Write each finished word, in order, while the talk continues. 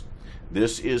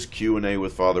This is Q&A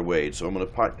with Father Wade. So I'm going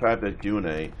to type that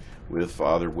Q&A with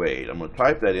Father Wade. I'm going to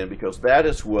type that in because that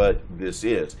is what this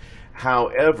is.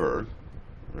 However,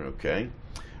 okay,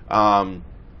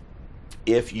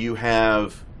 if you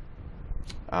have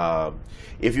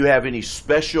any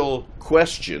special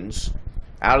questions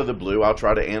out of the blue, I'll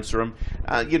try to answer them.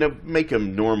 Make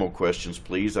them normal questions,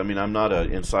 please. I mean, I'm not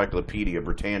an Encyclopedia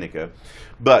Britannica.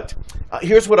 But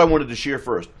here's what I wanted to share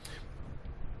first.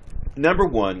 Number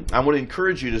one, I want to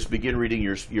encourage you to begin reading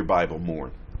your Bible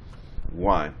more.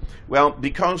 Why? Well,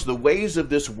 because the ways of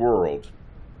this world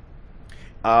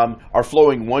are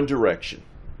flowing one direction.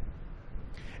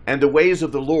 And the ways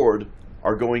of the Lord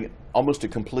are going almost a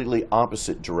completely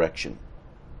opposite direction.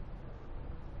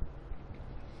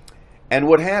 And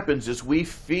what happens is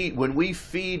when we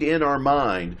feed in our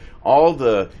mind all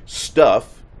the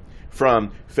stuff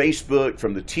from Facebook,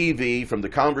 from the TV, from the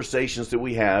conversations that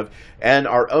we have, and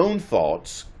our own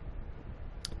thoughts,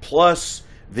 plus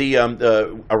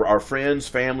our friends,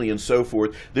 family, and so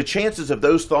forth, the chances of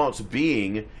those thoughts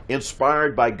being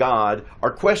inspired by God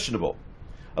are questionable.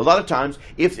 A lot of times,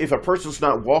 if a person's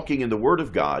not walking in the Word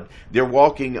of God, they're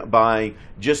walking by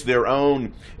just their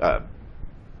own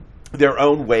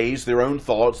ways, their own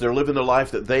thoughts, they're living the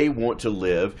life that they want to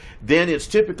live, then it's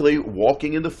typically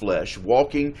walking in the flesh,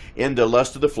 walking in the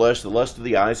lust of the flesh, the lust of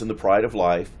the eyes, and the pride of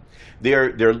life.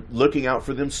 They're looking out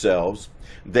for themselves.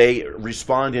 They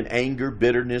respond in anger,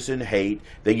 bitterness, and hate.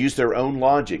 They use their own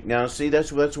logic. Now, see,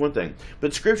 that's one thing.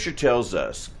 But Scripture tells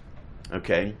us,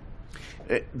 okay,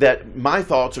 that my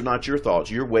thoughts are not your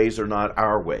thoughts. Your ways are not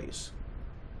our ways.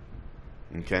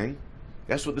 Okay?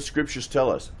 That's what the Scriptures tell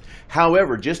us.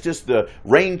 However, just as the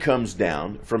rain comes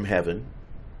down from heaven,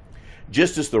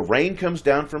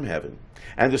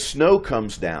 and the snow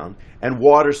comes down and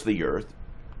waters the earth,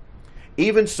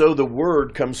 even so the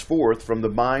word comes forth from the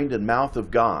mind and mouth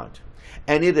of God,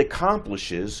 and it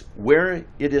accomplishes where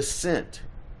it is sent.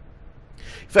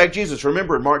 In fact, Jesus,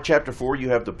 remember in Mark chapter 4, you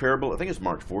have the parable, I think it's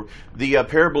Mark 4, the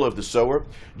parable of the sower.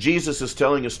 Jesus is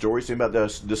telling a story saying about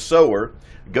the sower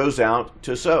goes out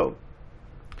to sow.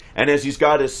 And as he's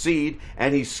got his seed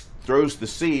and he throws the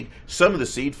seed, some of the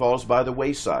seed falls by the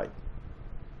wayside.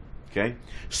 Okay?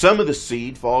 Some of the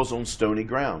seed falls on stony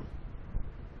ground.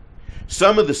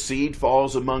 Some of the seed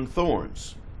falls among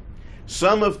thorns.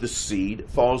 Some of the seed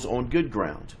falls on good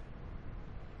ground.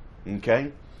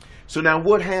 Okay? So now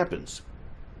what happens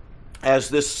as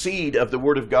this seed of the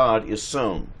Word of God is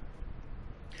sown?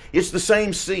 It's the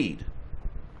same seed.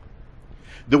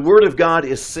 The Word of God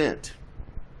is sent.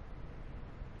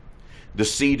 The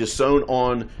seed is sown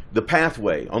on the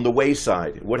pathway, on the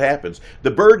wayside. What happens?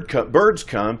 The birds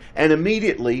come and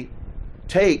immediately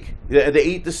they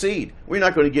eat the seed. We're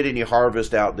not going to get any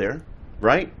harvest out there,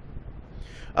 right?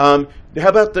 How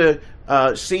about the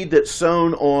seed that's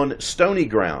sown on stony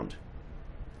ground?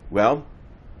 Well,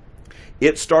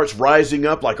 it starts rising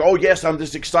up like, oh yes, I'm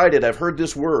this excited. I've heard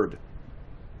this word.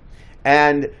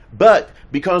 But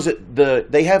because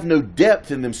they have no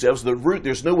depth in themselves, the root,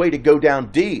 there's no way to go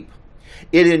down deep.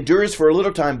 It endures for a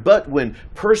little time, but when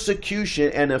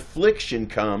persecution and affliction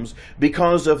comes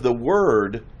because of the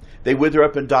word, they wither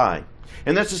up and die.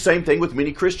 And that's the same thing with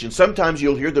many Christians. Sometimes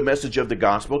you'll hear the message of the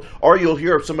gospel, or you'll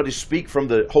hear somebody speak from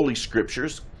the Holy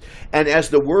Scriptures, and as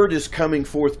the word is coming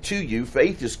forth to you,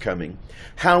 faith is coming.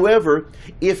 However,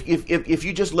 if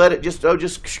you just let it just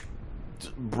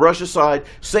brush aside,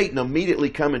 Satan immediately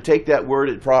come and take that word.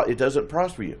 It doesn't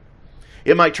prosper you.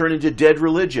 It might turn into dead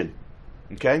religion.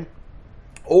 Okay?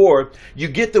 Or you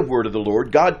get the word of the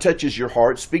Lord, God touches your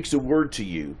heart, speaks a word to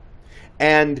you,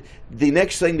 and the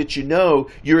next thing that you know,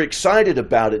 you're excited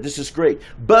about it. This is great.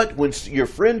 But when your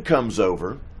friend comes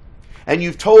over and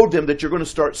you've told them that you're going to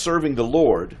start serving the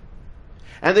Lord,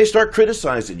 and they start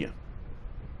criticizing you,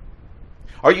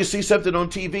 or you see something on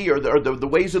TV or the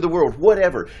ways of the world,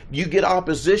 whatever, you get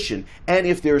opposition. And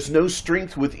if there's no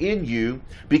strength within you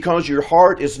because your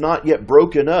heart is not yet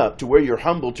broken up to where you're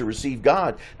humble to receive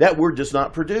God, that word does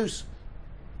not produce.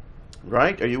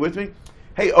 Right? Are you with me?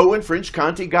 Hey, Owen, French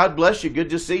Conti, God bless you. Good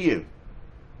to see you.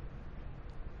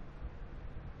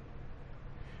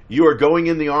 You are going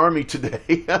in the army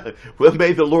today. Well,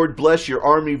 may the Lord bless your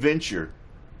army venture.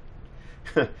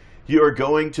 You are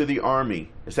going to the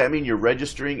army. Does that mean you're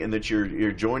registering and that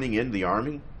you're joining in the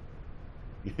army?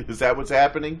 Is that what's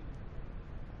happening?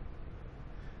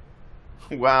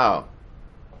 Wow.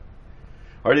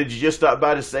 Or did you just stop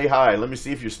by to say hi? Let me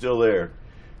see if you're still there.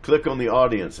 Click on the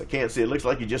audience. I can't see. It looks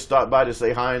like you just stopped by to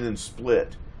say hi and then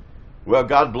split. Well,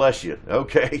 God bless you.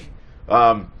 Okay.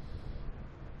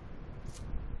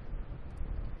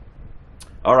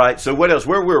 All right, so what else?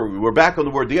 Where were we? We're back on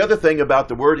the word. The other thing about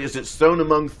the word is it's sown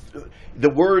among, the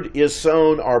word is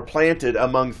sown or planted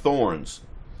among thorns.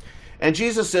 And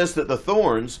Jesus says that the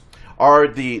thorns are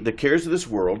the cares of this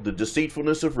world, the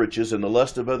deceitfulness of riches, and the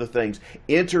lust of other things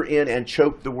enter in and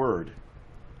choke the word.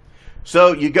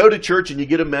 So you go to church and you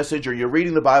get a message, or you're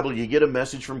reading the Bible, you get a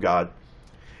message from God,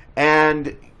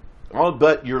 and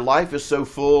but your life is so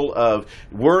full of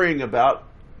worrying about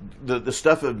the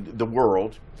stuff of the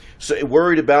world, so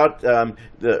worried about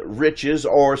the riches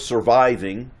or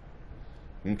surviving,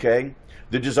 okay?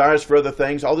 The desires for other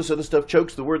things, all this other stuff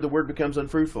chokes the word becomes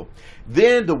unfruitful.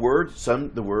 Then the word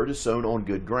is sown on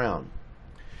good ground.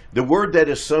 The word that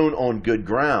is sown on good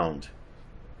ground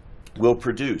will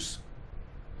produce.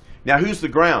 Now, who's the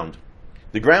ground?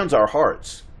 The ground's our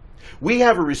hearts. We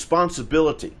have a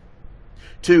responsibility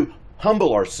to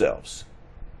humble ourselves.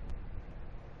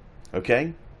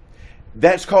 Okay?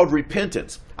 That's called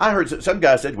repentance. I heard some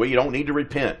guy said, well, you don't need to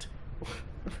repent.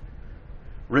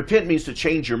 Repent means to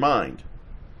change your mind.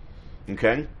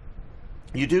 Okay?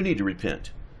 You do need to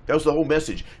repent. That was the whole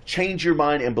message. Change your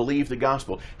mind and believe the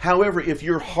gospel. However, if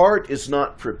your heart is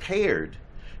not prepared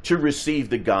to receive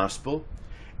the gospel,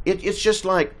 it's just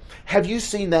like, have you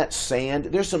seen that sand?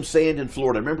 There's some sand in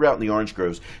Florida. I remember out in the orange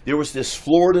groves, there was this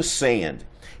Florida sand.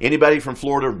 Anybody from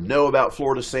Florida know about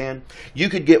Florida sand? You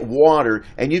could get water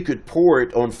and you could pour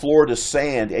it on Florida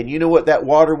sand, and you know what that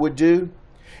water would do?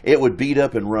 It would beat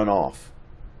up and run off.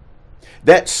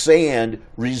 That sand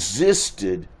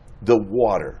resisted the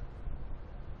water.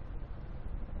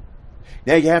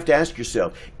 Now you have to ask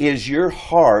yourself, is your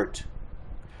heart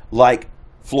like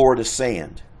Florida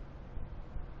sand?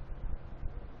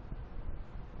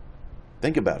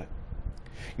 Think about it.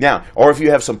 Now, or if you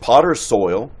have some potter's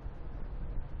soil,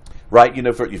 right? You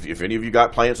know, if any of you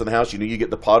got plants in the house, you know you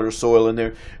get the potter's soil in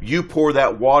there. You pour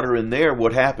that water in there,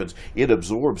 what happens? It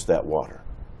absorbs that water.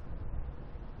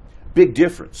 Big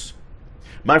difference.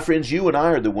 My friends, you and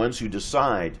I are the ones who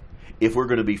decide if we're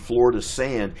going to be Florida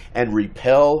sand and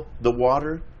repel the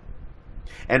water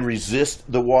and resist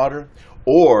the water,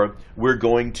 or we're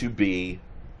going to be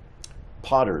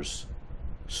potter's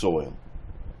soil,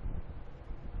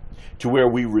 to where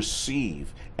we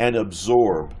receive and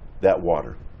absorb that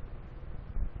water.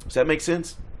 Does that make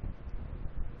sense?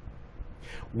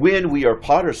 When we are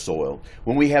potter's soil,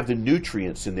 when we have the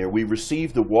nutrients in there, we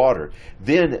receive the water,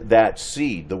 then that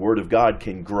seed, the Word of God,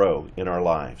 can grow in our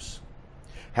lives.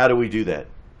 How do we do that?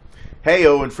 Hey,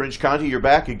 Owen French Conti, you're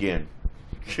back again.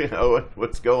 Owen,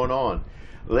 what's going on?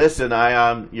 Listen,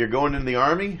 you're going in the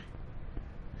Army?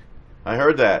 I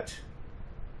heard that.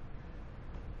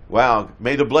 Wow.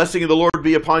 May the blessing of the Lord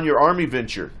be upon your Army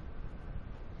venture.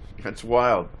 That's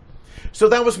wild. So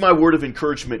that was my word of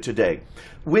encouragement today.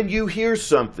 When you hear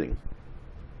something,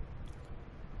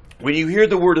 when you hear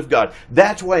the Word of God,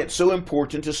 that's why it's so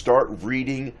important to start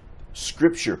reading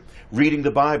Scripture, reading the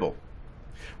Bible.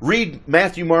 Read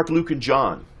Matthew, Mark, Luke, and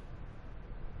John.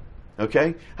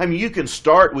 Okay? I mean, you can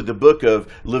start with the book of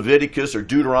Leviticus or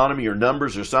Deuteronomy or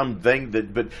Numbers or something,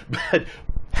 but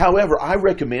however, I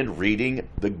recommend reading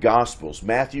the Gospels,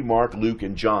 Matthew, Mark, Luke,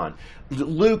 and John.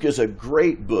 Luke is a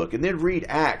great book. And then read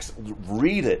Acts.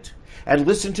 Read it. And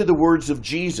listen to the words of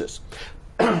Jesus.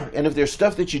 And if there's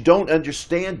stuff that you don't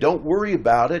understand, don't worry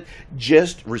about it.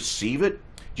 Just receive it.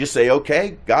 Just say,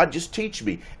 okay, God, just teach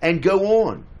me. And go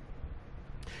on.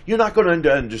 You're not going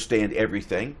to understand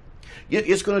everything.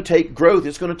 It's going to take growth.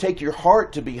 It's going to take your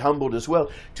heart to be humbled as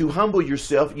well. To humble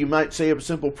yourself, you might say a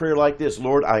simple prayer like this: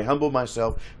 Lord, I humble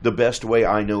myself the best way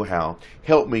I know how.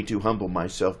 Help me to humble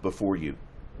myself before you.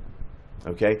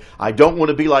 Okay? I don't want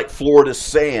to be like Florida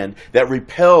sand that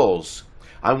repels.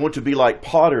 I want to be like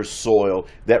potter's soil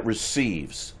that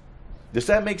receives. Does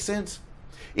that make sense?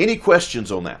 Any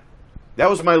questions on that? That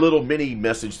was my little mini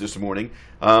message this morning,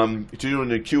 doing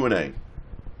the Q&A.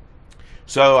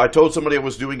 So I told somebody I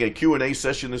was doing a Q&A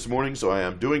session this morning, so I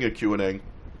am doing a Q&A.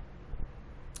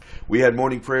 We had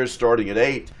morning prayers starting at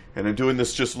 8, and I'm doing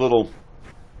this just little,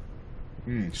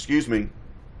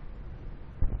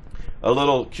 a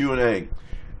little Q&A.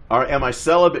 Am I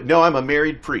celibate? No, I'm a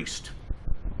married priest.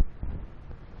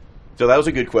 So that was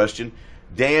a good question.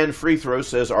 Dan Freethrow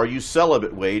says, are you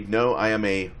celibate, Wade? No, I am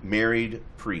a married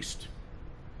priest.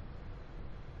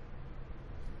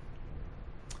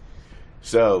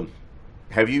 So,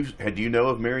 do you know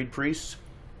of married priests?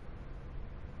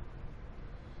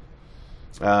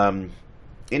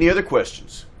 Any other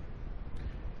questions?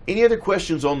 Any other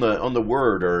questions on the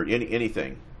word or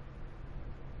anything?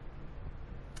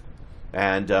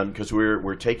 And because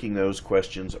we're taking those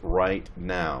questions right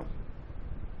now.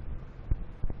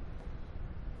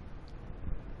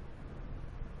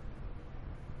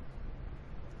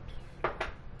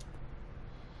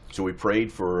 So we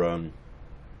prayed for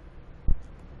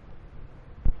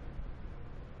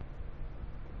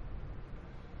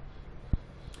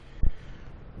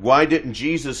why didn't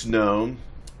Jesus know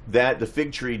that the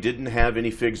fig tree didn't have any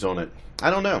figs on it? I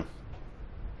don't know.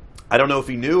 I don't know if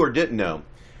he knew or didn't know.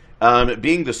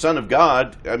 Being the Son of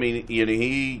God, I mean, you know,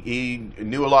 he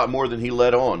knew a lot more than he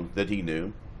let on that he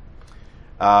knew.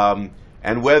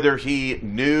 And whether he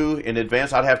knew in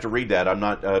advance, I'd have to read that.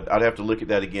 I'd have to look at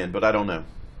that again, but I don't know.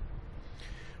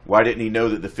 Why didn't he know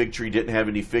that the fig tree didn't have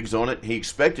any figs on it? He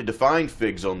expected to find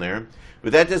figs on there,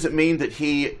 but that doesn't mean that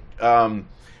he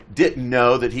didn't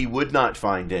know that he would not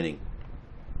find any.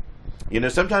 You know,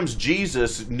 sometimes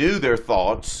Jesus knew their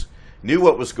thoughts, knew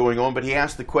what was going on, but he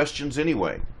asked the questions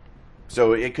anyway.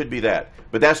 So it could be that.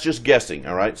 But that's just guessing,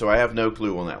 all right? So I have no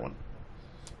clue on that one.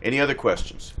 Any other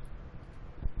questions?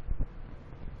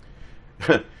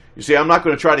 You see, I'm not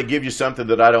going to try to give you something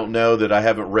that I don't know, that I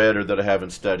haven't read, or that I haven't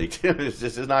studied. It's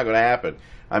just not going to happen.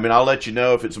 I mean, I'll let you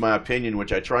know if it's my opinion,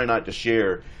 which I try not to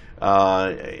share.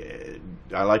 I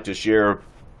like to share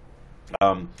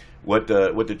what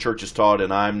the church has taught,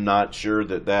 and I'm not sure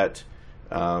that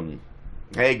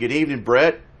hey, good evening,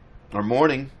 Brett, or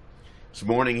morning. It's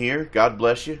morning here. God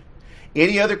bless you.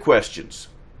 Any other questions?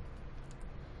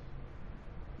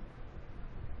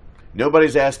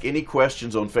 Nobody's asked any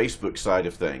questions on Facebook side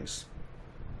of things.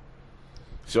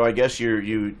 So I guess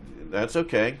that's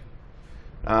okay.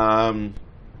 And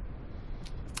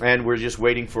we're just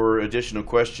waiting for additional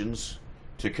questions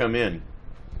to come in.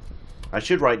 I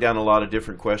should write down a lot of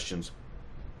different questions.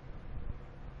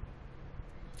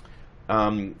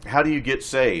 How do you get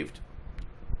saved?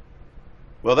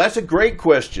 Well, that's a great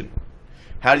question.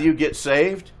 How do you get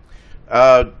saved?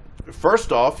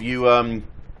 First off, you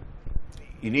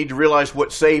need to realize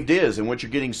what saved is and what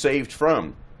you're getting saved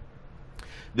from.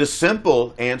 The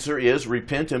simple answer is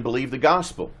repent and believe the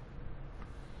gospel.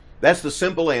 That's the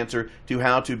simple answer to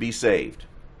how to be saved.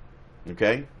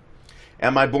 Okay?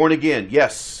 Am I born again?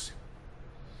 Yes.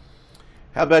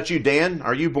 How about you, Dan?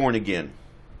 Are you born again?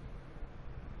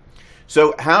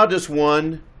 So how does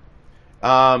one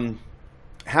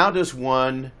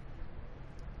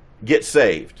get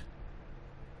saved?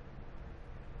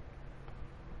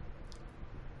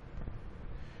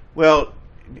 Well,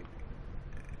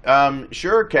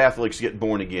 sure, Catholics get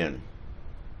born again.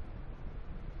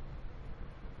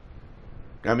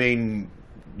 I mean,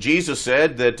 Jesus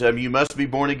said that you must be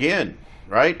born again,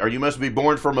 right? Or you must be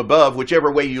born from above.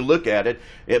 Whichever way you look at it,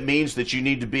 it means that you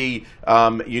need to be,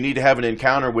 you need to have an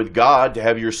encounter with God to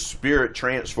have your spirit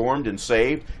transformed and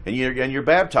saved, and you're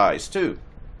baptized too.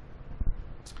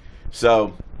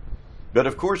 So, but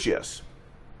of course, yes.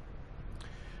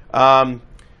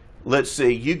 Let's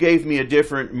see, you gave me a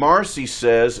different, Marcy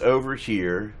says over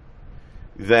here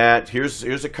that, here's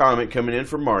a comment coming in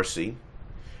from Marcy.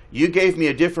 You gave me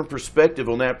a different perspective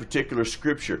on that particular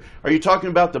scripture. Are you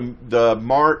talking about the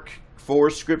Mark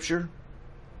 4 scripture?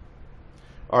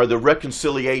 Or the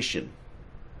reconciliation?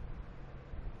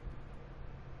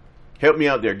 Help me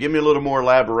out there. Give me a little more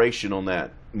elaboration on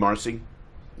that, Marcy,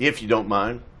 if you don't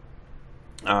mind.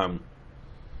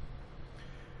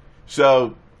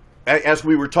 So, as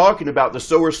we were talking about the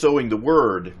sower sowing the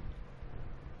word,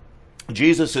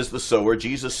 Jesus is the sower.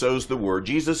 Jesus sows the word.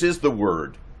 Jesus is the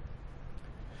word.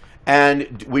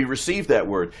 And we receive that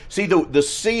word. See, the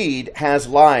seed has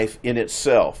life in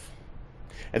itself.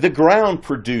 And the ground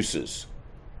produces.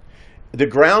 The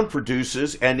ground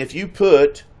produces, and if you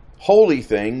put holy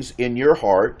things in your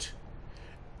heart,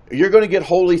 you're going to get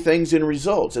holy things in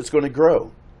results. It's going to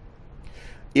grow.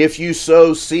 If you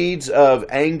sow seeds of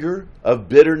anger, of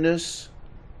bitterness,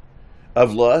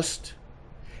 of lust,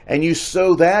 and you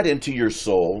sow that into your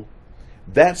soul,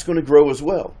 that's going to grow as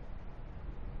well.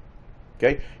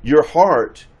 Okay? Your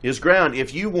heart is ground.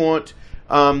 If you want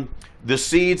the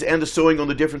seeds and the sowing on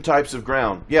the different types of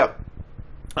ground. Yep.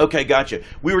 Okay, gotcha.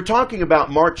 We were talking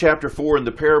about Mark chapter 4 and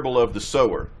the parable of the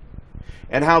sower,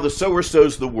 and how the sower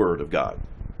sows the word of God.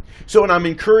 So, and I'm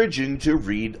encouraging you to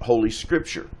read Holy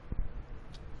Scripture.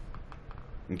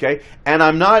 Okay? And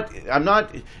I'm not,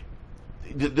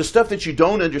 the stuff that you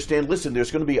don't understand, listen,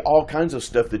 there's going to be all kinds of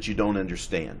stuff that you don't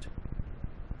understand.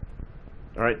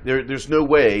 All right? There's no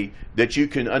way that you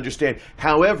can understand.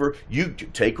 However, you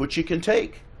take what you can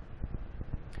take.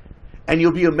 And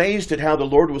you'll be amazed at how the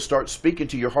Lord will start speaking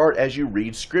to your heart as you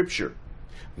read Scripture.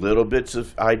 Little bits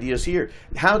of ideas here.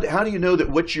 How do you know that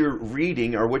what you're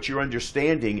reading or what you're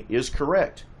understanding is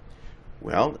correct?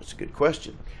 Well, that's a good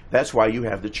question. That's why you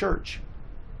have the church.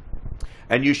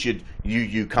 And you should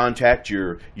you contact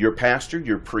your pastor,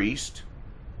 your priest,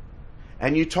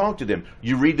 and you talk to them.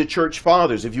 You read the church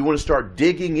fathers. If you want to start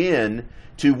digging in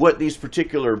to what these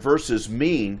particular verses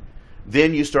mean,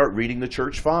 then you start reading the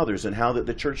church fathers and how that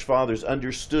the church fathers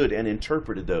understood and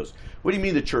interpreted those. What do you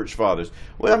mean the church fathers?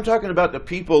 Well, I'm talking about the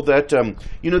people that,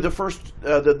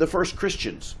 the first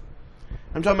Christians.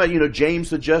 I'm talking about, James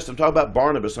the Just. I'm talking about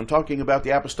Barnabas. I'm talking about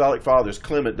the apostolic fathers,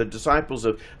 Clement, the disciples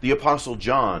of the apostle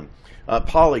John,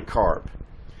 Polycarp.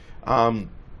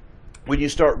 When you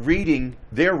start reading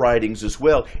their writings as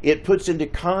well, it puts into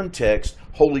context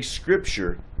Holy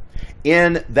Scripture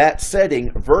in that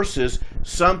setting versus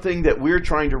something that we're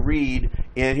trying to read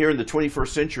in here in the 21st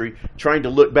century, trying to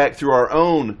look back through our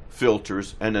own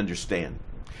filters and understand.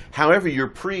 However, your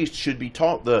priest should be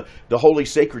taught the holy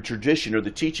sacred tradition or the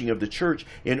teaching of the church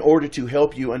in order to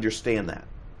help you understand that.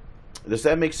 Does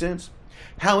that make sense?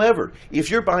 However, if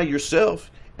you're by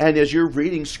yourself and as you're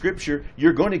reading Scripture,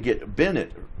 you're going to get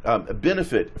benefit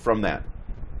from that.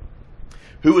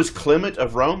 Who is Clement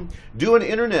of Rome? Do an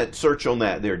internet search on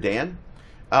that there, Dan.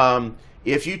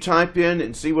 If you type in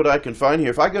and see what I can find here,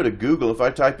 if I go to Google, if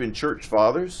I type in church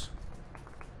fathers,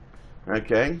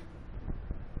 okay,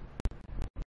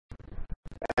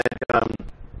 and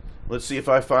let's see if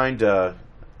I find hang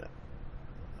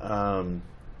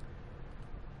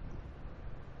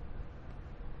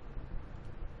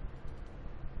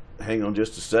on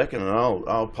just a second, and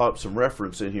I'll pop some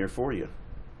reference in here for you.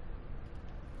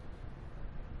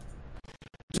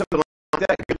 Something like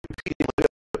that,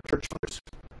 church fathers.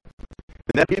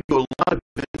 And that gives you a lot of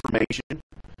information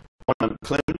on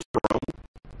Clement of Rome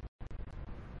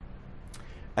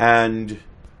and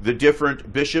the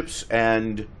different bishops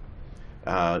and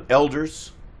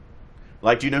elders.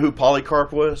 Like, do you know who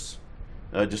Polycarp was?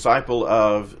 A disciple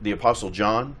of the apostle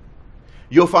John.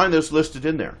 You'll find those listed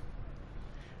in there.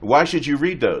 Why should you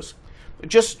read those?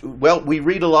 We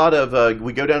read a lot of,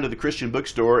 we go down to the Christian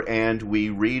bookstore and we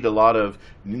read a lot of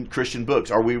Christian books,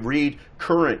 or we read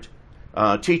current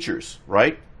teachers,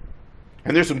 right?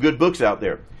 And there's some good books out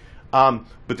there. But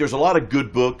there's a lot of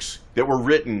good books that were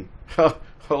written a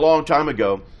long time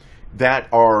ago that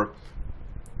are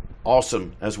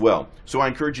awesome as well. So I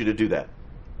encourage you to do that.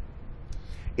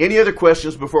 Any other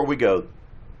questions before we go?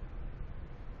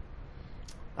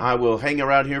 I will hang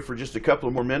around here for just a couple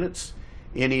of more minutes.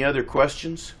 Any other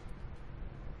questions?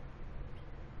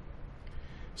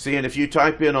 See, and if you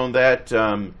type in on that,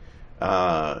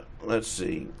 let's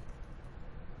see,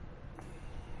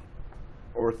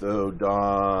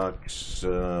 Orthodox,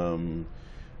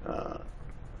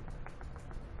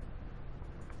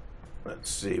 let's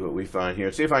see what we find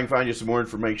here. See if I can find you some more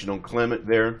information on Clement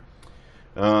there.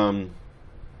 Yeah,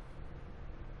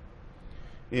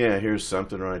 here's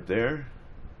something right there.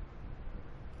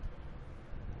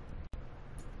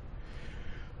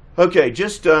 Okay,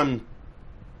 just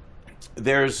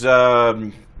there's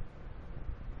I'm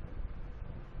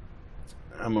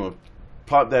going to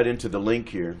pop that into the link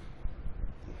here.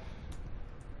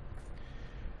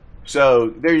 So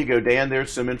there you go, Dan.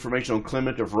 There's some information on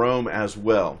Clement of Rome as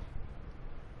well.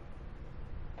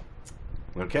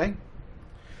 Okay,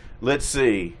 let's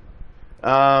see.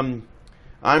 I'm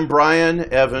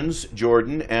Brian Evans,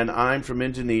 Jordan, and I'm from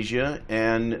Indonesia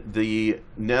and the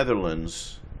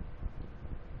Netherlands.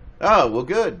 Oh, well,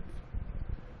 good.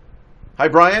 Hi,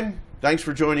 Brian. Thanks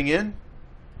for joining in.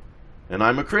 And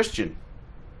I'm a Christian.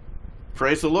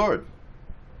 Praise the Lord.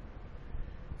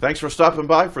 Thanks for stopping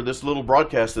by for this little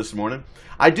broadcast this morning.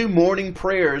 I do morning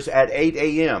prayers at 8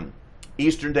 a.m.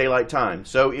 Eastern Daylight Time.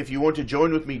 So if you want to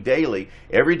join with me daily,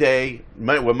 every day,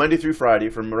 Monday through Friday,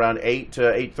 from around 8 to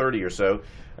 8:30 or so,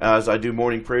 as I do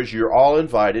morning prayers, you're all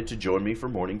invited to join me for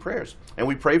morning prayers. And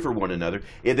we pray for one another.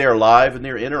 They're live and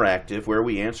they're interactive, where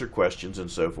we answer questions and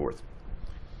so forth.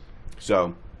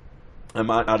 So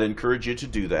I'd encourage you to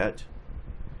do that.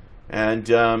 And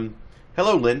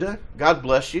hello, Linda. God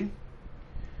bless you.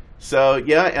 So,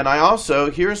 yeah, and I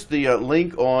also, here's the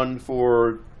link on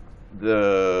for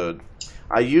the,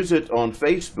 I use it on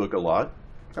Facebook a lot.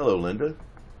 Hello, Linda.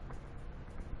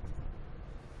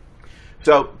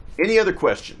 So, any other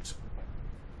questions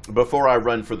before I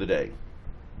run for the day?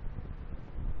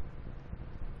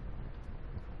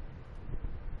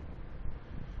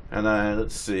 And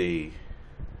let's see.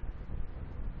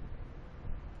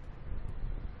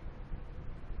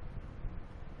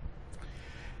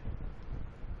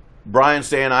 Brian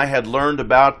saying I had learned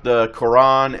about the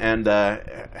Quran and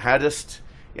the Hadith.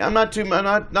 Yeah, I'm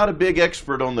not a big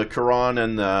expert on the Quran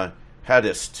and the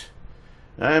Hadith.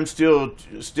 I'm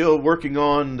still working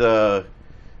on the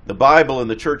Bible and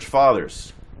the Church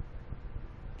Fathers.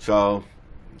 So,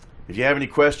 if you have any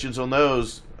questions on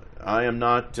those, I'm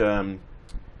not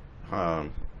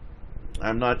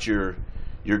your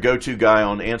your go-to guy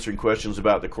on answering questions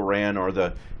about the Quran or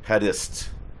the Hadiths.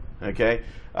 Okay.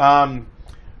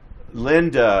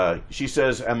 Linda, she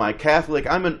says, am I Catholic?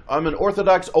 I'm an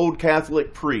Orthodox Old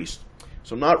Catholic priest.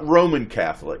 So I'm not Roman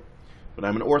Catholic, but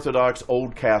I'm an Orthodox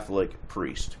Old Catholic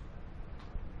priest.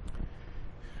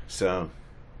 So,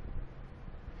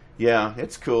 yeah,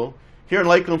 it's cool. Here in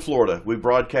Lakeland, Florida, we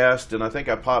broadcast, and I think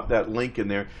I popped that link in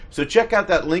there. So check out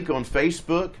that link on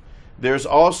Facebook. There's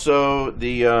also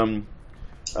the,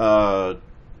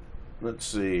 let's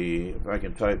see if I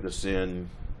can type this in.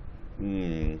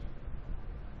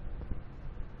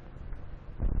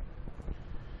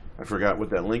 I forgot what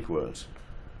that link was.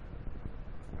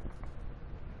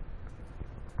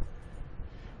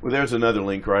 Well, there's another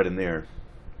link right in there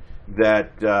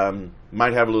that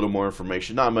might have a little more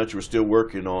information. Not much. We're still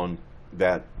working on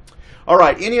that. All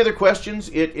right. Any other questions?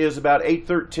 It is about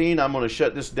 8:13. I'm going to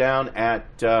shut this down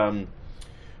at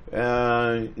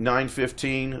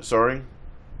 9:15. Sorry.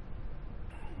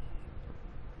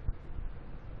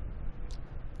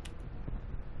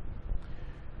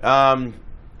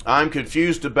 I'm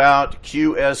confused about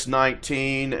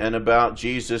QS19 and about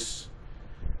Jesus.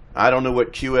 I don't know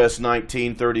what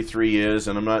QS1933 is,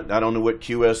 and I don't know what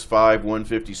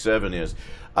QS5157 is.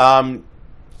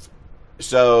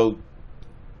 So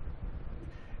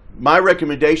my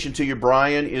recommendation to you,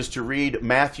 Brian, is to read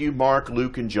Matthew, Mark,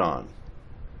 Luke, and John.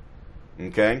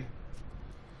 Okay?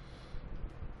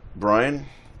 Brian,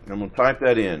 I'm going to type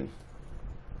that in.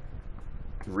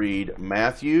 Read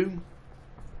Matthew,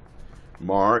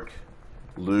 Mark,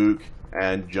 Luke,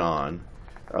 and John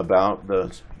about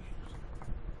the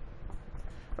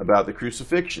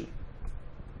crucifixion.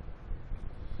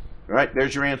 All right,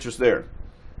 there's your answers there.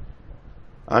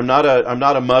 I'm not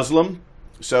a Muslim,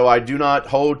 so I do not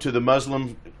hold to the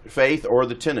Muslim faith or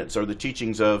the tenets or the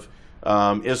teachings of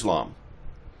Islam.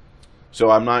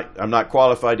 So I'm not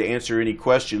qualified to answer any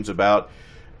questions about.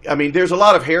 I mean, there's a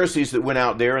lot of heresies that went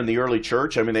out there in the early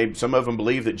church. I mean, some of them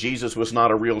believe that Jesus was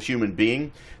not a real human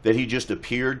being, that he just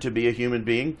appeared to be a human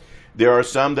being. There are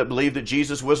some that believe that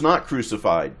Jesus was not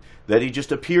crucified, that he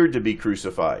just appeared to be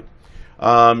crucified.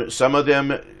 Some of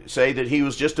them say that he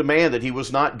was just a man, that he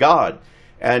was not God.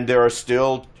 And there are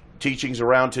still teachings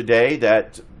around today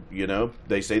that,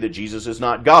 they say that Jesus is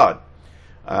not God,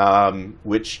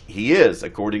 which he is,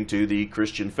 according to the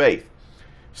Christian faith.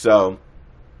 So,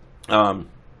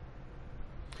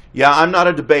 yeah, I'm not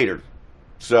a debater.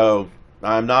 So,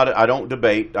 I don't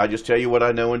debate. I just tell you what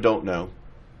I know and don't know.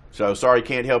 So, sorry,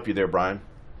 can't help you there, Brian.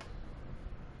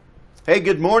 Hey,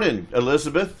 good morning,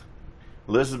 Elizabeth.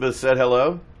 Elizabeth said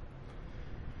hello.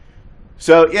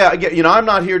 So, yeah, I'm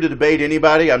not here to debate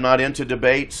anybody. I'm not into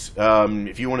debates.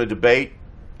 If you want to debate,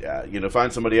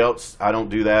 find somebody else. I don't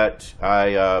do that.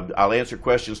 I'll answer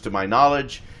questions to my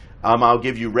knowledge. I'll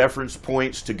give you reference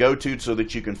points to go to so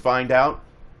that you can find out.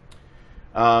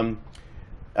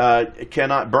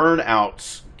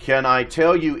 Burnouts. Can I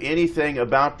tell you anything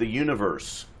about the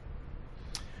universe?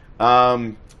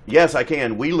 Yes, I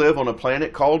can. We live on a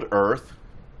planet called Earth.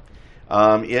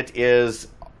 It is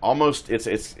almost,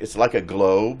 it's like a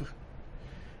globe.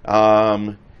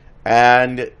 And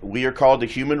we are called the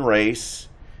human race,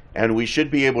 and we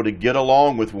should be able to get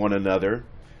along with one another,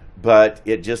 but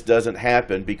it just doesn't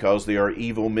happen because there are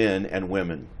evil men and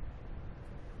women.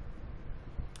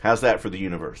 How's that for the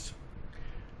universe?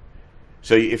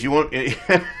 So if you want,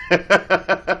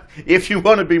 if you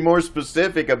want to be more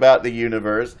specific about the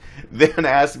universe, then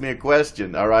ask me a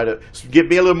question. All right,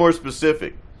 be a little more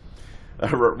specific.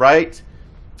 Right?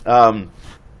 Yeah,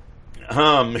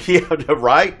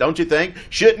 right? Don't you think?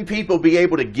 Shouldn't people be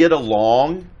able to get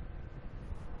along?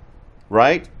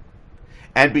 Right?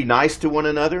 And be nice to one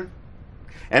another?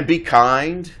 And be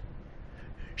kind?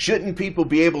 Shouldn't people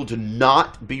be able to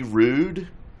not be rude?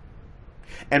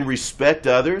 And respect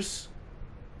others?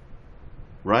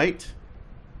 Right?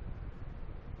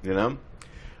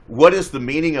 What is the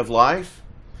meaning of life?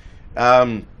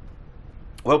 Well,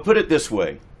 put it this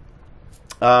way.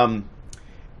 What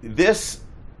is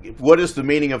the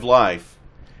meaning of life?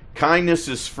 Kindness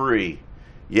is free.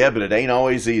 Yeah, but it ain't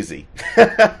always easy.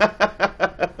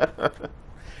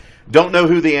 Don't know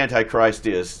who the Antichrist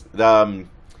is.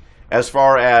 As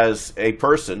far as a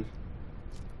person,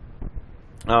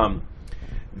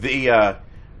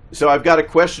 so I've got a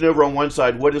question over on one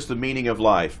side. What is the meaning of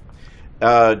life?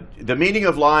 The meaning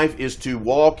of life is to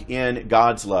walk in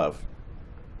God's love.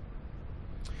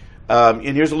 And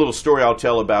here's a little story I'll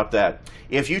tell about that.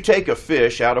 If you take a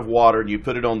fish out of water and you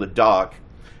put it on the dock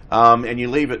and you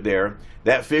leave it there,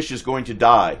 that fish is going to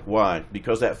die. Why?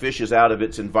 Because that fish is out of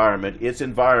its environment. Its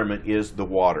environment is the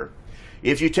water.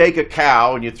 If you take a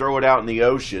cow and you throw it out in the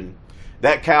ocean,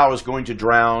 that cow is going to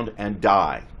drown and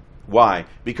die. Why?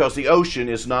 Because the ocean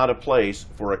is not a place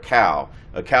for a cow.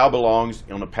 A cow belongs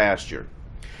on a pasture.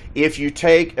 If you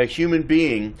take a human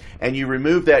being and you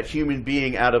remove that human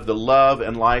being out of the love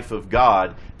and life of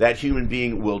God, that human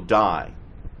being will die.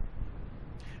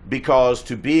 Because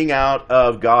to being out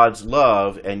of God's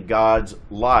love and God's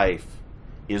life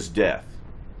is death.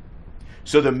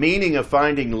 So the meaning of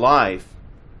finding life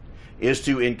is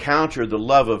to encounter the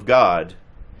love of God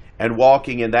and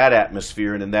walking in that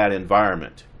atmosphere and in that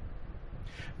environment.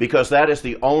 Because that is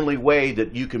the only way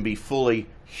that you can be fully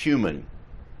human.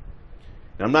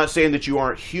 Now, I'm not saying that you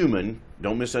aren't human,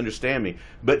 don't misunderstand me,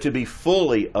 but to be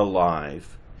fully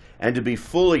alive and to be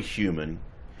fully human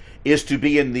is to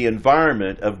be in the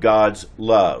environment of God's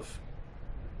love.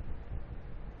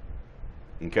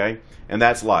 Okay? And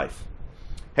that's life.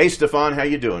 Hey, Stefan, how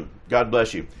you doing? God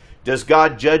bless you. Does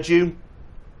God judge you?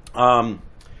 In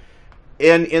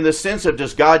the sense of,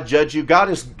 does God judge you? God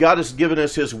has given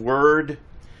us His Word,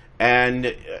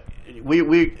 and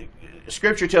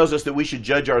Scripture tells us that we should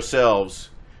judge ourselves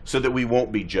so that we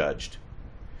won't be judged.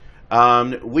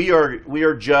 We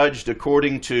are judged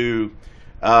according to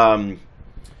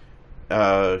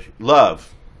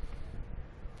love.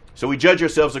 So we judge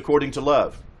ourselves according to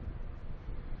love.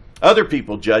 Other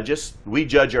people judge us. We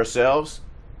judge ourselves.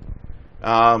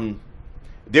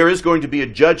 There is going to be a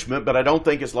judgment, but I don't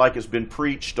think it's like it's been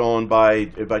preached on by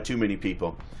too many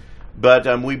people.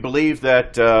 But we believe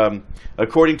that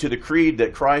according to the creed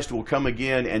that Christ will come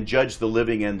again and judge the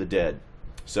living and the dead.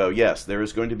 So yes, there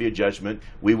is going to be a judgment.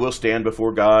 We will stand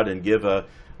before God and give an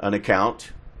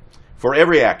account for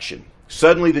every action.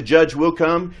 Suddenly the judge will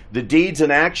come. The deeds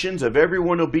and actions of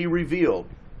everyone will be revealed.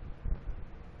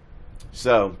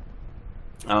 So,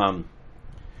 and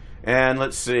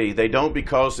let's see. They don't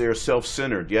because they are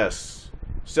self-centered. Yes,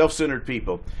 self-centered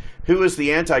people. Who is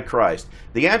the Antichrist?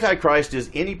 The Antichrist is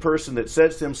any person that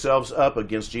sets themselves up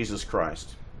against Jesus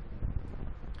Christ.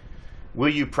 Will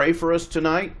you pray for us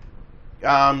tonight?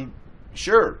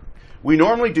 Sure. We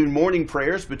normally do morning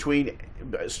prayers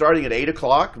starting at 8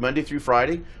 o'clock, Monday through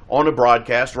Friday, on a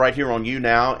broadcast right here on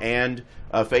YouNow and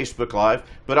Facebook Live.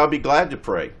 But I'll be glad to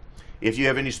pray. If you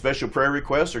have any special prayer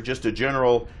requests or just a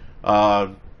general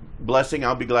blessing,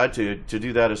 I'll be glad to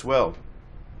do that as well.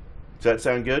 Does that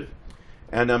sound good?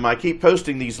 And I keep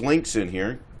posting these links in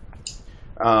here.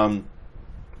 But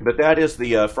that is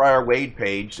the Friar Wade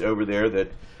page over there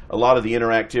that a lot of the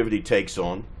interactivity takes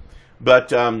on.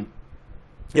 But yeah,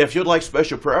 if you'd like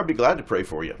special prayer, I'd be glad to pray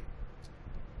for you.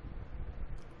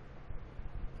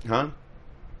 Huh?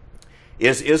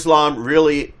 Is Islam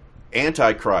really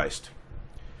Antichrist?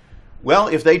 Well,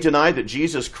 if they deny that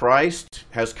Jesus Christ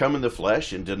has come in the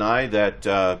flesh and deny that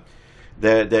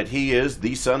that He is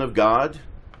the Son of God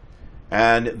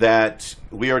and that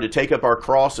we are to take up our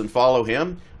cross and follow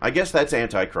Him, I guess that's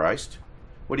Antichrist.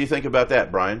 What do you think about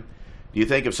that, Brian? Do you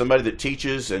think of somebody that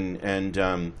teaches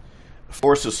and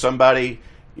forces somebody?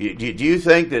 Do you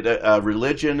think that a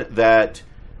religion that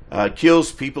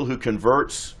kills people who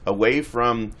converts away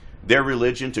from their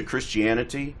religion to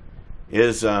Christianity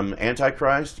is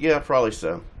Antichrist? Yeah, probably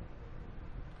so.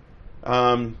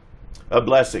 A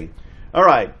blessing. All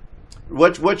right.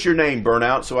 What's your name,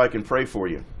 Burnout, so I can pray for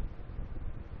you?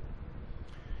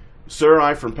 Sir,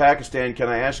 I'm from Pakistan. Can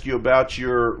I ask you about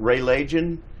your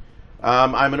religion?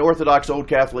 I'm an Orthodox Old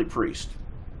Catholic priest.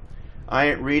 I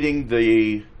ain't reading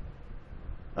the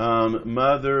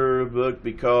mother book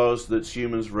because that's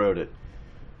humans wrote it.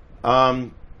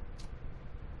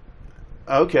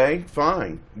 Okay,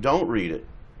 fine. Don't read it.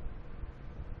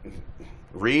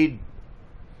 Read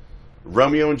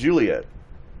Romeo and Juliet.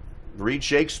 Read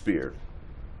Shakespeare.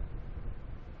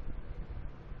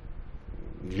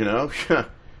 You know,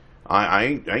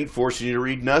 I ain't forcing you to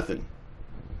read nothing.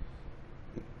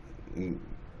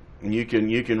 You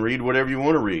can read whatever you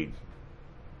want to read.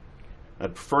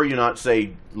 I'd prefer you not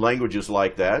say languages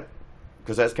like that,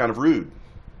 because that's kind of rude.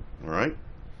 All right?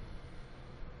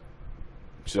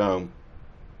 So,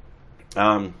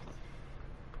 all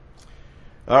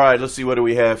right, let's see, what do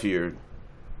we have here?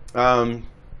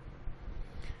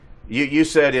 You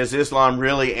said, is Islam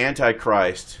really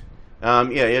Antichrist? Yeah,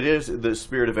 it is the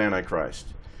spirit of Antichrist.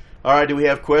 All right, do we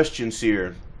have questions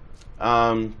here?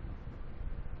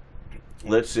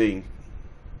 Let's see.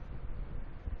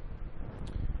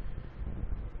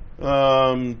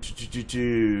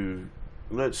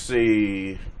 Let's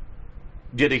see.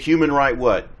 Did a human write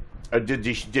what? Did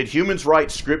humans write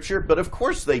Scripture? But of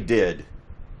course they did.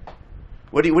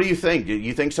 What do you think? Do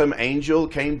you think some angel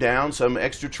came down, some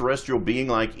extraterrestrial being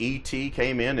like E.T.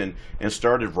 came in and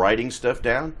started writing stuff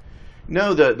down?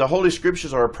 No, the Holy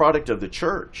Scriptures are a product of the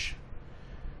church.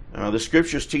 The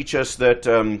Scriptures teach us that,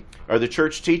 or the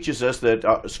church teaches us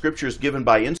that Scripture is given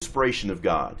by inspiration of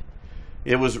God.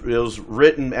 It was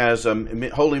written as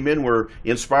holy men were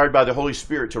inspired by the Holy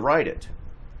Spirit to write it.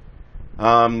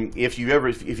 If you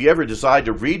ever decide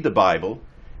to read the Bible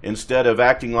instead of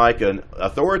acting like an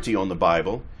authority on the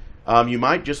Bible, you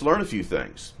might just learn a few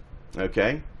things.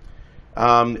 Okay,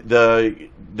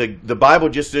 the Bible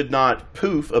just did not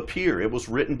poof appear. It was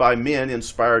written by men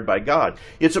inspired by God.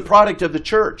 It's a product of the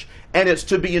church, and it's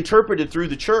to be interpreted through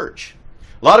the church.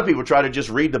 A lot of people try to just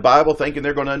read the Bible thinking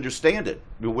they're going to understand it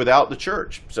without the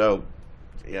church. So,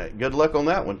 yeah, good luck on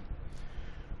that one.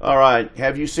 All right.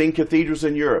 Have you seen cathedrals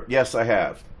in Europe? Yes, I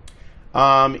have.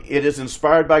 It is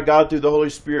inspired by God through the Holy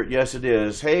Spirit. Yes, it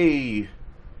is. Hey,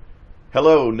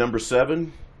 hello, number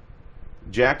 7.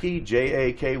 Jackie,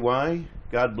 Jaky.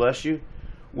 God bless you.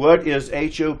 What is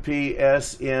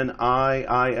HOPSNIILL?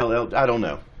 I don't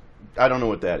know. I don't know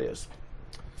what that is.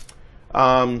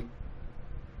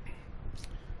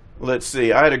 Let's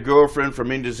see. I had a girlfriend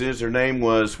from Indonesia. Her name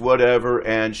was whatever,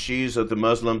 and she's of the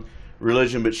Muslim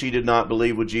religion, but she did not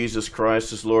believe with Jesus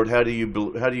Christ as Lord.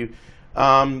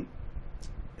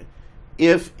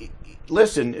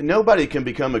 Listen, nobody can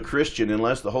become a Christian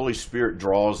unless the Holy Spirit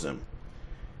draws them.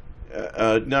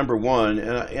 Number one,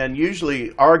 and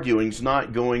usually arguing's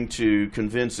not going to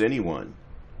convince anyone.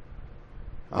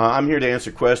 I'm here to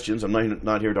answer questions. I'm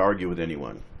not here to argue with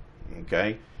anyone.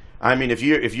 Okay. I mean, if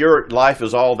your life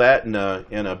is all that in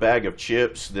a bag of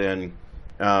chips, then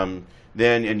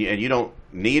you don't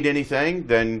need anything,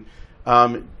 then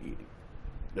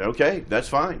okay, that's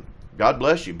fine. God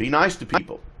bless you. Be nice to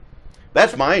people.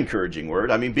 That's my encouraging word.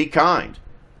 I mean, be kind.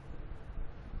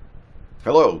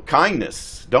 Hello,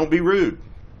 kindness. Don't be rude.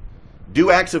 Do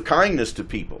acts of kindness to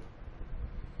people.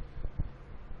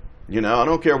 I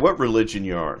don't care what religion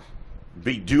you are.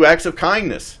 Do acts of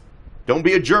kindness. Don't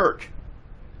be a jerk.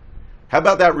 How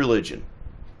about that religion?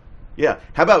 Yeah.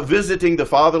 How about visiting the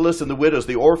fatherless and the widows,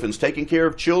 the orphans, taking care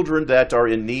of children that are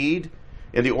in need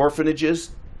in the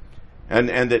orphanages and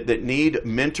that need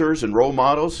mentors and role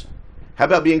models? How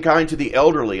about being kind to the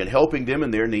elderly and helping them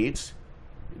in their needs?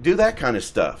 Do that kind of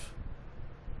stuff.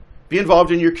 Be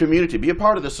involved in your community. Be a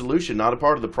part of the solution, not a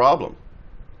part of the problem.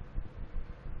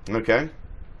 Okay?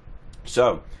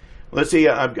 So, let's see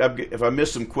if I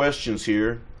missed some questions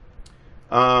here.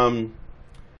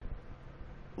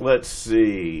 Let's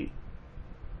see.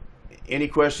 Any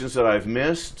questions that I've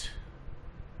missed?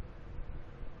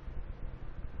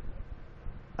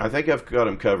 I think I've got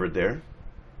them covered there.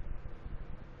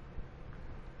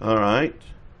 All right.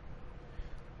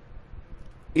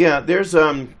 Yeah, there's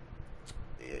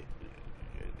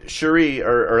Cherie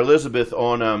or Elizabeth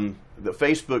on the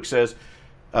Facebook says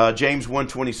James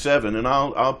 1:27, and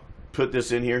I'll put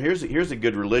this in here. Here's a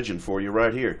good religion for you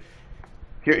right here.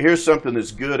 Here's something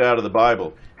that's good out of the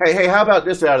Bible. Hey, how about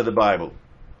this out of the Bible?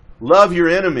 Love your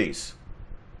enemies.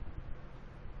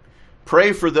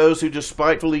 Pray for those who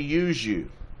despitefully use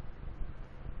you.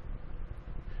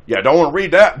 Yeah, I don't want to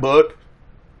read that book.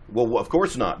 Well, of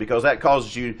course not, because that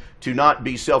causes you to not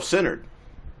be self-centered.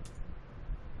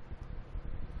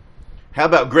 How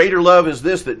about greater love is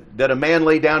this, that a man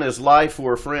lay down his life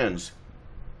for friends?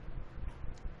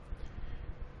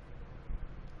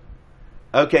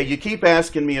 Okay, you keep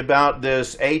asking me about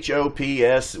this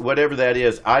HOPS, whatever that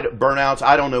is, burnouts.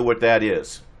 I don't know what that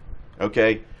is.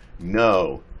 Okay?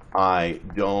 No, I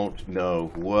don't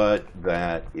know what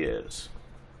that is.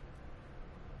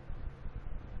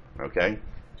 Okay?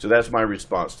 So that's my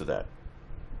response to that.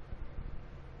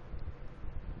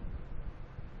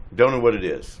 Don't know what it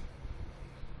is.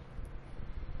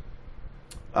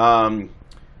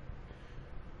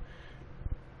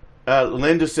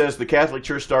 Linda says the Catholic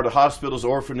Church started hospitals,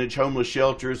 orphanage, homeless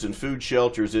shelters, and food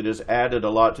shelters. It has added a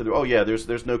lot to the... Oh yeah,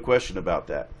 there's no question about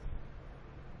that.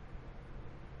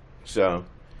 So,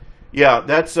 yeah,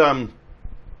 that's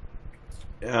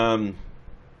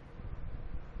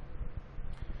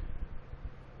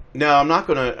no, I'm not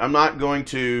going to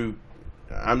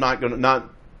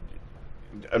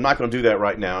do that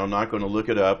right now. I'm not going to look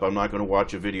it up. I'm not going to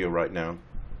watch a video right now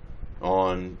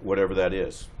on whatever that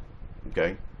is.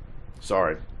 Okay?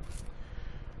 Sorry.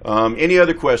 Any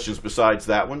other questions besides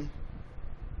that one?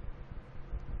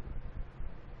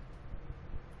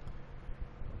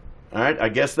 All right, I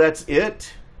guess that's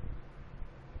it.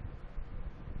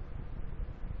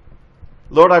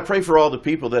 Lord, I pray for all the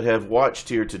people that have watched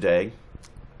here today.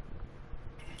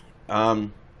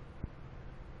 And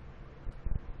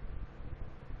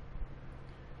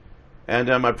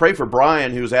I pray for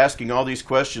Brian, who's asking all these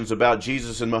questions about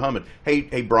Jesus and Muhammad.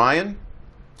 Hey, Brian,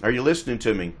 are you listening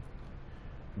to me?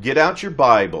 Get out your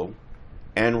Bible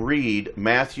and read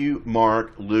Matthew,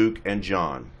 Mark, Luke, and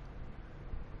John.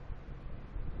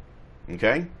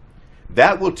 Okay?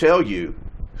 That will tell you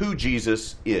who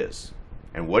Jesus is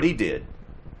and what he did.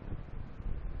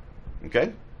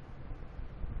 Okay?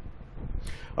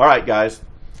 All right, guys.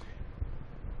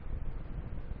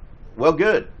 Well,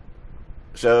 good.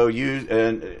 So you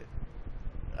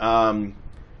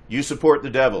support the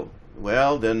devil.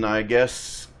 Well, then I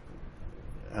guess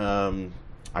I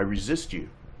resist you.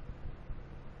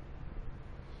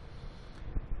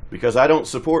 Because I don't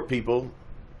support people,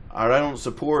 or I don't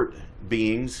support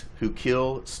beings who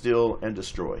kill, steal, and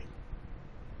destroy.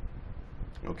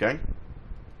 Okay?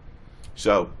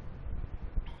 So,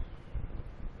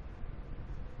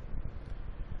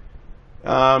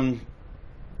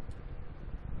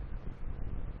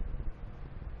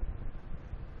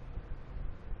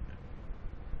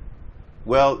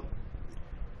 well,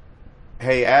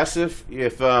 hey, Asif,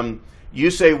 if you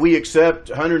say we accept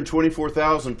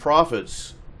 124,000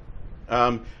 prophets,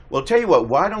 well, tell you what,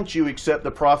 why don't you accept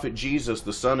the prophet Jesus,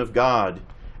 the Son of God,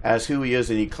 as who he is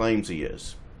and he claims he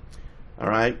is? All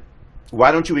right?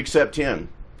 Why don't you accept him?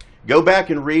 Go back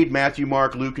and read Matthew,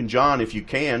 Mark, Luke, and John if you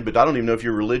can, but I don't even know if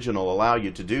your religion will allow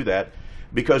you to do that,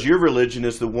 because your religion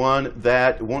is the one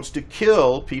that wants to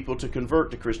kill people to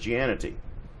convert to Christianity.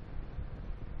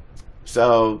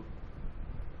 So,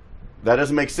 that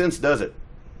doesn't make sense, does it?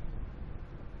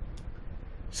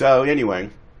 So, anyway,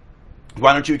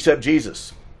 why don't you accept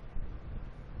Jesus?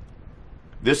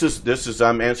 This is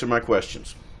I'm answering my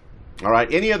questions. All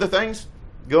right, any other things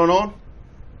going on?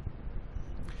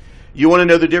 You want to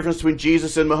know the difference between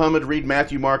Jesus and Muhammad? Read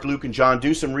Matthew, Mark, Luke, and John.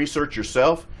 Do some research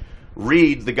yourself.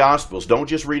 Read the Gospels. Don't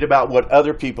just read about what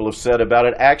other people have said about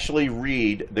it. Actually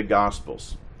read the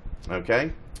Gospels.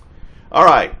 Okay? All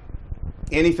right.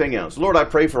 Anything else? Lord, I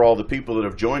pray for all the people that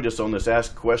have joined us on this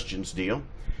Ask Questions deal.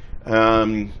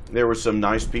 There were some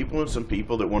nice people and some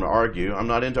people that want to argue. I'm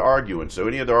not into arguing, so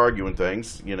any other arguing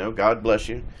things, you know, God bless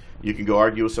you. You can go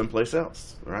argue with someplace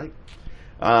else, right?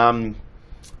 To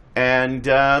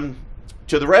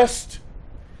the rest,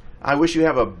 I wish you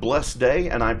have a blessed day,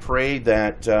 and I pray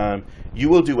that you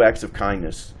will do acts of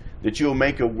kindness, that you will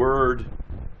make a word.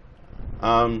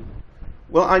 Well,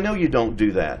 I know you don't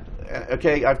do that.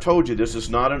 Okay, I've told you this is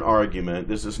not an argument.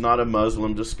 This is not a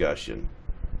Muslim discussion.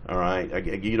 All right,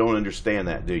 you don't understand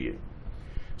that, do you?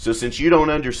 So since you don't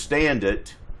understand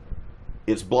it,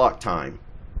 it's block time.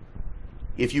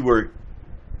 If you were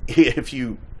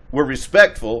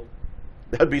respectful,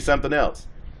 that'd be something else.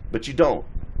 But you don't.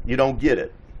 You don't get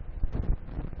it.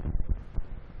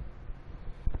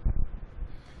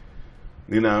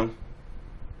 You know?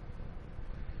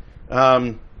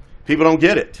 People don't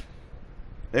get it.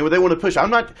 They want to push. I'm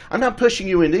not pushing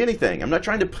you into anything. I'm not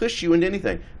trying to push you into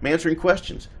anything. I'm answering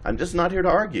questions. I'm just not here to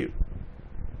argue.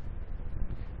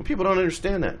 Well, people don't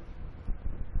understand that.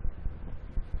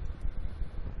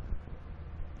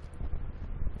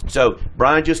 So,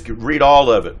 Brian, just read all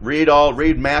of it. Read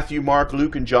Matthew, Mark,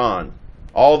 Luke, and John.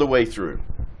 All the way through.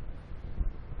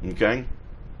 Okay?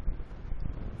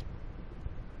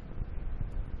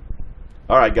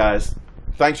 All right, guys.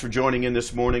 Thanks for joining in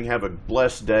this morning. Have a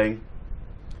blessed day.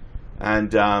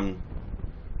 And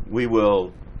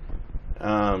we'll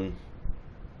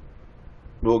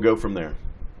go from there.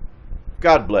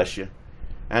 God bless you.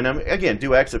 And again,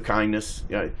 do acts of kindness.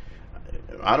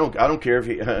 I don't care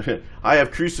if I have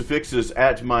crucifixes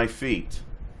at my feet.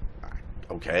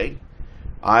 Okay,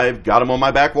 I've got them on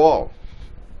my back wall.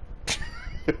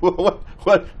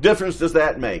 What difference does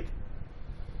that make?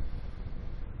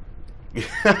 You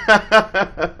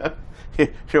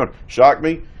want to shock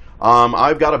me?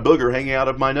 I've got a booger hanging out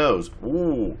of my nose.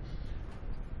 Ooh.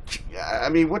 I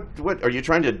mean, what are you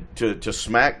trying to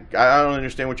smack? I don't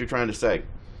understand what you're trying to say.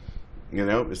 You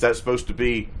know, is that supposed to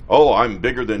be, oh, I'm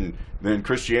bigger than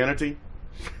Christianity?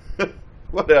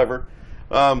 Whatever.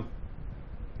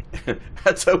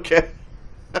 That's okay.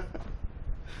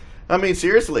 I mean,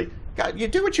 seriously, God, you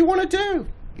do what you want to do.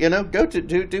 You know,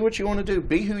 do what you want to do.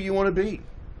 Be who you want to be.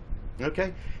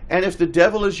 Okay? And if the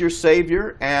devil is your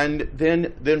savior, and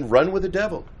then run with the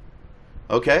devil.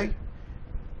 Okay?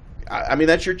 I mean,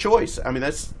 that's your choice. I mean,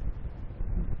 that's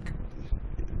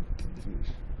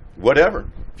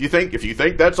whatever. If you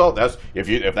think that's all, if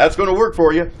that's going to work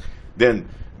for you, then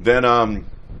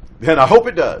I hope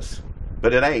it does.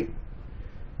 But it ain't.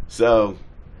 So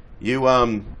you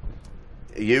what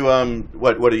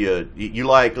do you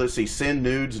like? Let's see, sin,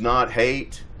 nudes, not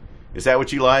hate. Is that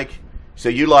what you like? So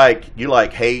you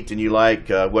like hate, and you like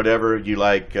whatever. You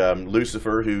like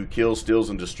Lucifer, who kills, steals,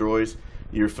 and destroys.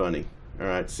 You're funny. All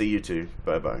right, see you too.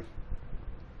 Bye-bye.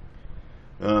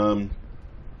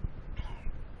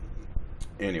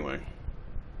 Anyway,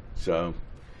 so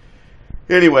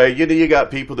anyway, you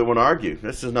got people that want to argue.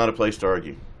 This is not a place to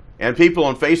argue. And people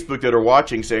on Facebook that are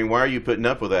watching saying, why are you putting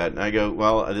up with that? And I go,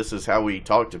 well, this is how we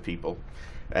talk to people.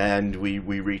 And we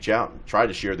reach out and try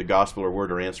to share the gospel or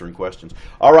word or answering questions.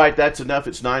 All right, that's enough.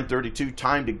 It's 9:32.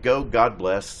 Time to go. God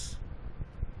bless.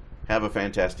 Have a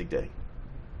fantastic day.